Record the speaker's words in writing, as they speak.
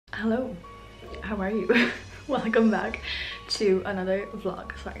Hello, how are you? Welcome back to another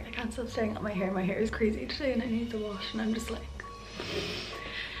vlog. Sorry, I can't stop staring at my hair. My hair is crazy today and I need to wash and I'm just like...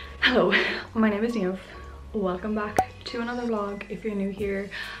 Hello, my name is Niamh. Welcome back to another vlog. If you're new here,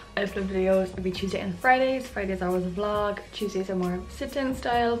 I upload videos every Tuesday and Fridays. Fridays are always a vlog, Tuesdays are more sit-down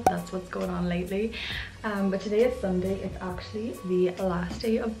style. That's what's going on lately. But today is Sunday. It's actually the last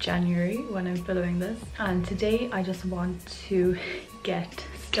day of January when I'm filming this, and today I just want to get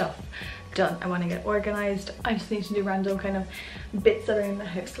stuff done. I want to get organized. I just need to do random kind of bits around the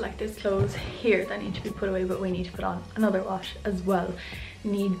house, like there's clothes here that need to be put away, but we need to put on another wash as well.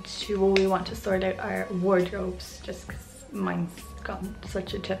 We want to sort out our wardrobes, just because mine's gotten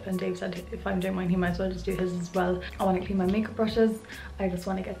such a tip, and Dave said if I'm doing mine he might as well just do his as well. I want to clean my makeup brushes. I just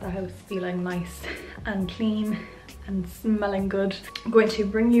want to get the house feeling nice and clean and smelling good. I'm going to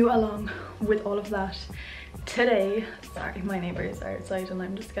bring you along with all of that today. Sorry, my neighbors are outside and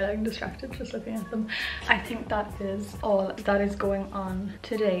I'm just getting distracted just looking at them. I think that is all that is going on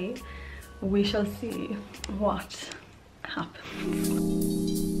today. We shall see what happens.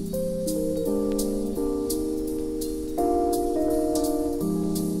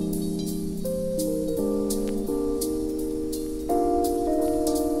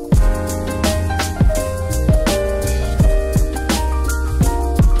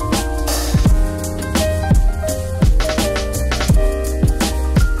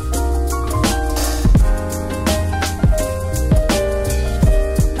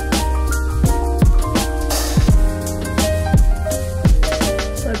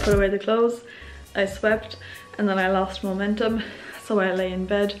 Put away the clothes, I swept, and then I lost momentum, so I lay in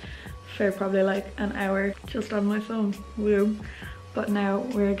bed for probably like an hour just on my phone. Woo. But now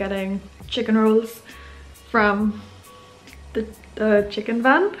we're getting chicken rolls from the chicken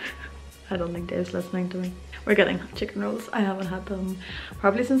van. I don't think Dave's listening to me. We're getting chicken rolls. I haven't had them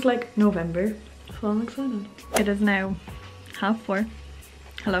probably since like November, so I'm excited. It is now 4:30.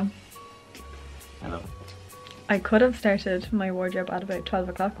 Hello. Hello. I could have started my wardrobe at about 12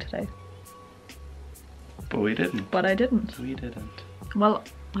 o'clock today. But we didn't. But I didn't. We didn't. Well,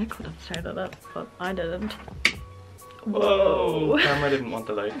 I could have started it, but I didn't. Whoa! Camera didn't want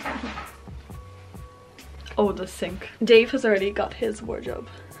the light. Oh, the sink. Dave has already got his wardrobe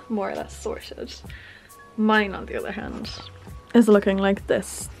more or less sorted. Mine, on the other hand, is looking like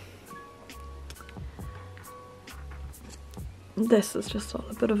this. This is just all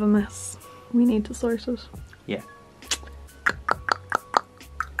a bit of a mess. We need to sort it. Yeah.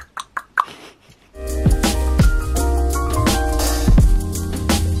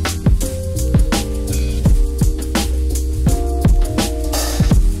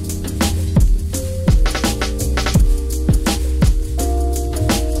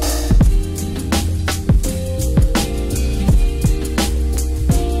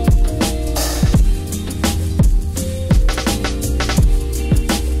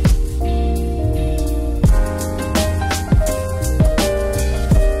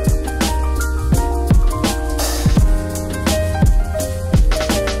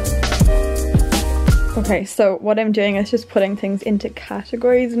 Okay, so what I'm doing is just putting things into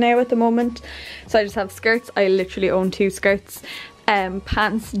categories now at the moment. So I just have skirts. I literally own 2 skirts,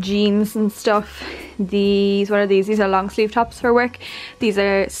 pants, jeans and stuff. These, what are these? These are long sleeve tops for work. These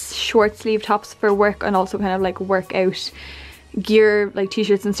are short sleeve tops for work, and also kind of like workout gear, like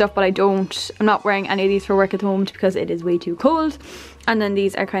t-shirts and stuff, but I'm not wearing any of these for work at the moment because it is way too cold. And then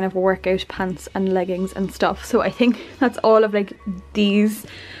these are kind of workout pants and leggings and stuff. So I think that's all of like these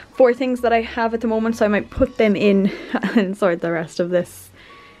 4 things that I have at the moment, so I might put them in and sort the rest of this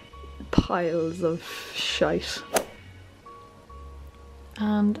piles of shite.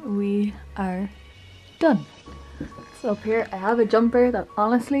 And we are done. So up here I have a jumper that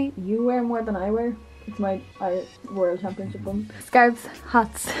honestly you wear more than I wear. It's my world championship one. Scarves,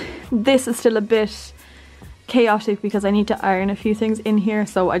 hats. This is still a bit chaotic because I need to iron a few things in here,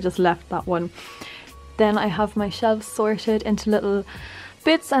 so I just left that one. Then I have my shelves sorted into little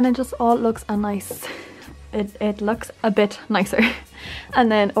bits, and it just all looks a nice, it looks a bit nicer.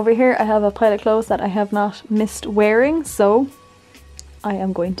 And then over here I have a pile of clothes that I have not missed wearing, so I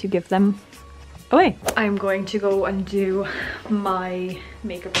am going to give them away. I'm going to go and do my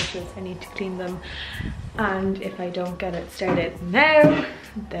makeup brushes. I need to clean them, and if I don't get it started now,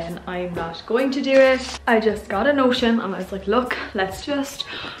 then I'm not going to do it. I just got a notion and I was like, look, let's just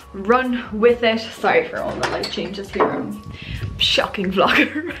run with it. Sorry for all the light changes here. I'm a shocking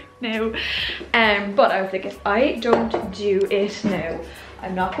vlogger right now. But I was like, if I don't do it now,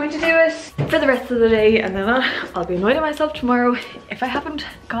 I'm not going to do it for the rest of the day, and then I'll be annoyed at myself tomorrow if I haven't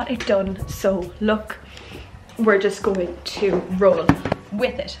got it done. So look, we're just going to roll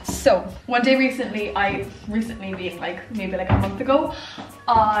with it. So one day recently, being like maybe like a month ago,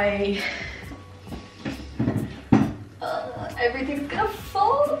 everything's gonna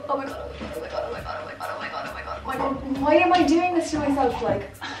fall. Oh my god, oh my god, oh my god, oh my god, oh my god, oh my god, oh my god. Why am I doing this to myself? Like,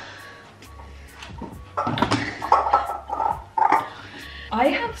 I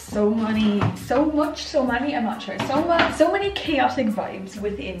have so many, I'm not sure, so many chaotic vibes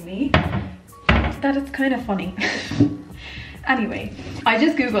within me that it's kind of funny. Anyway, I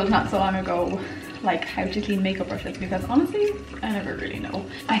just googled not so long ago like how to clean makeup brushes, because honestly I never really know.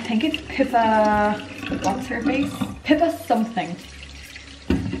 I think it's Pippa, what's her face? Pippa something.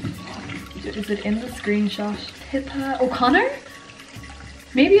 Is it in the screenshot? Pippa O'Connor?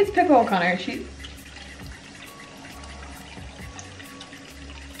 Maybe it's Pippa O'Connor.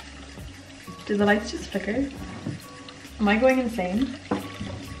 Do the lights just flicker? Am I going insane?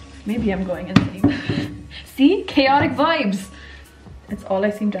 Maybe I'm going insane. See? Chaotic vibes. It's all I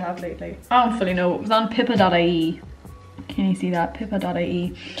seem to have lately. I don't fully know. It was on pippa.ie. Can you see that?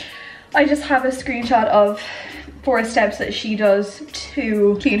 Pippa.ie. I just have a screenshot of 4 steps that she does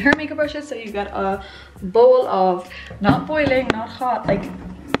to clean her makeup brushes. So you got a bowl of not boiling, not hot, like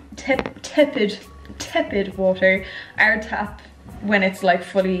tepid water. Our tap, when it's like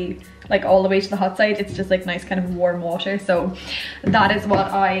fully, like all the way to the hot side, it's just like nice kind of warm water. So that is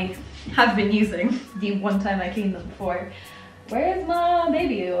what I have been using the one time I cleaned them before. Where's my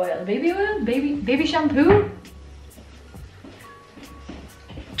baby oil? Baby oil? Baby shampoo?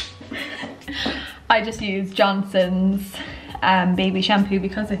 I just use Johnson's baby shampoo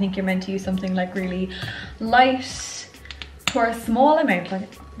because I think you're meant to use something like really light for a small amount. Like,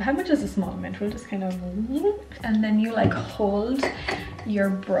 how much is a small amount? We'll just kind of, and then you like hold your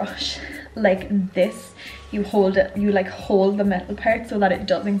brush like this. You hold it, you like hold the metal part so that it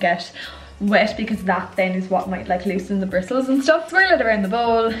doesn't get wet, because that then is what might like loosen the bristles and stuff. Swirl it around the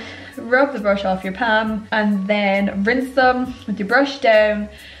bowl, rub the brush off your palm, and then rinse them with your brush down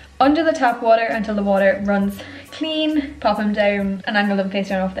under the tap water until the water runs clean. Pop them down and angle them face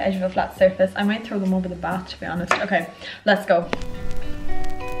down off the edge of a flat surface. I might throw them over the bath, to be honest. Okay, let's go.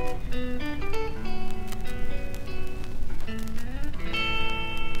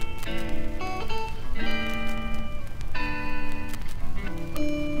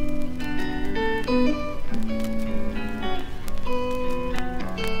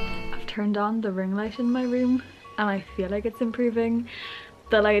 Turned on the ring light in my room and I feel like it's improving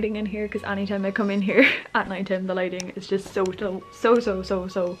the lighting in here, because anytime I come in here at night time the lighting is just so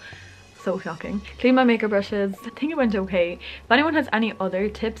shocking. Clean my makeup brushes. I think it went okay. If anyone has any other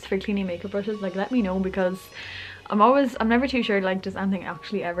tips for cleaning makeup brushes, like let me know, because I'm never too sure like does anything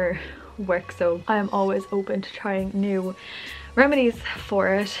actually ever work. So I am always open to trying new remedies for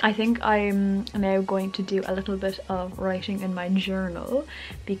it. I think I'm now going to do a little bit of writing in my journal,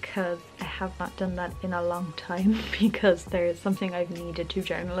 because I have not done that in a long time, because there's something I've needed to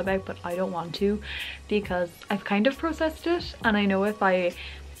journal about but I don't want to, because I've kind of processed it, and I know if I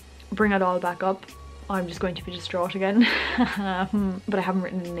bring it all back up I'm just going to be distraught again. But I haven't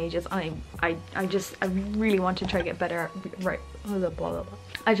written in ages. I really want to try to get better at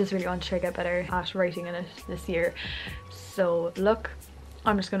I just really want to try to get better at writing in it this year. So look,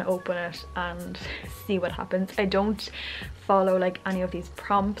 I'm just going to open it and see what happens. I don't follow like any of these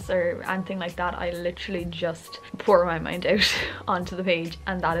prompts or anything like that. I literally just pour my mind out onto the page,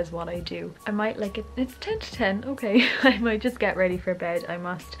 and that is what I do. I might like it. It's 10 to 10. Okay. I might just get ready for bed. I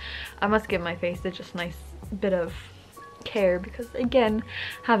must give my face a just nice bit of care, because again,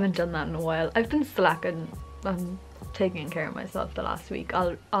 haven't done that in a while. I've been slacking on taking care of myself the last week.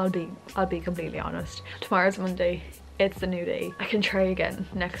 I'll be completely honest. Tomorrow's Monday. It's a new day. I can try again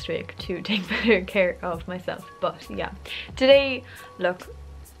next week to take better care of myself. But yeah, today, look,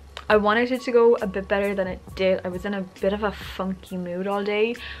 I wanted it to go a bit better than it did. I was in a bit of a funky mood all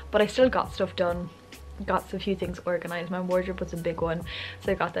day, but I still got stuff done. Got a few things organized. My wardrobe was a big one,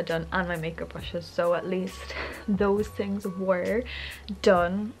 so I got that done, and my makeup brushes, so at least those things were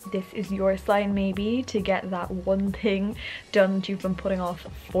done. This is your sign maybe to get that one thing done that you've been putting off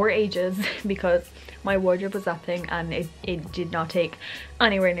for ages, because my wardrobe was that thing and it did not take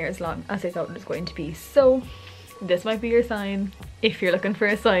anywhere near as long as I thought it was going to be. So this might be your sign. If you're looking for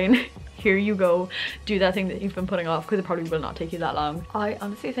a sign, here you go. Do that thing that you've been putting off, because it probably will not take you that long. I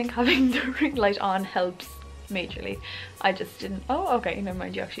honestly think having the ring light on helps majorly. I just didn't. Oh, okay, never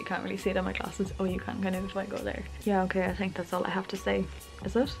mind. You actually can't really see it on my glasses. Oh, you can kind of if I go there. Yeah, okay, I think that's all I have to say.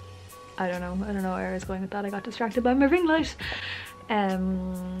 Is it? I don't know where I was going with that. I got distracted by my ring light.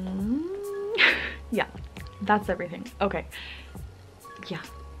 Yeah, that's everything. Okay, yeah,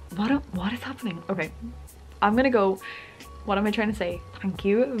 what is happening? Okay, I'm gonna go what am I trying to say? Thank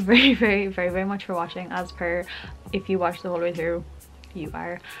you very much for watching. As per, if you watched the whole way through, you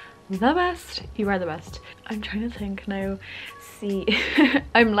are the best. You are the best. I'm trying to think now. See,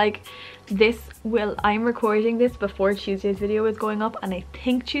 I'm like, I'm recording this before Tuesday's video is going up, and I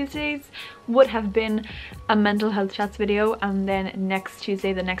think Tuesdays would have been a mental health chats video, and then next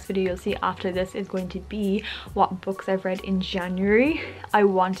Tuesday, the next video you'll see after this, is going to be what books I've read in January. I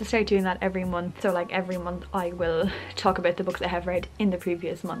want to start doing that every month, so like every month I will talk about the books I have read in the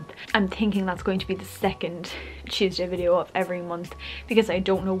previous month. I'm thinking that's going to be the second Tuesday video of every month, because I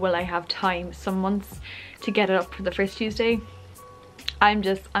don't know, will I have time some months to get it up for the first Tuesday. I'm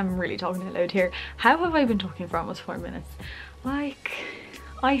really talking out loud here. How have I been talking for almost 4 minutes? Like,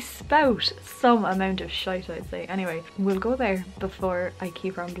 I spout some amount of shite, I'd say. Anyway, we'll go there before I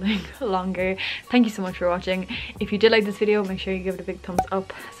keep rambling longer. Thank you so much for watching. If you did like this video, make sure you give it a big thumbs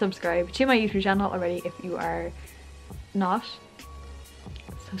up. Subscribe to my YouTube channel already if you are not.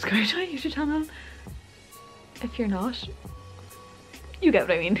 Subscribe to my YouTube channel if you're not. You get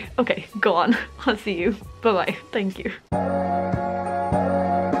what I mean. Okay, go on. I'll see you. Bye bye. Thank you.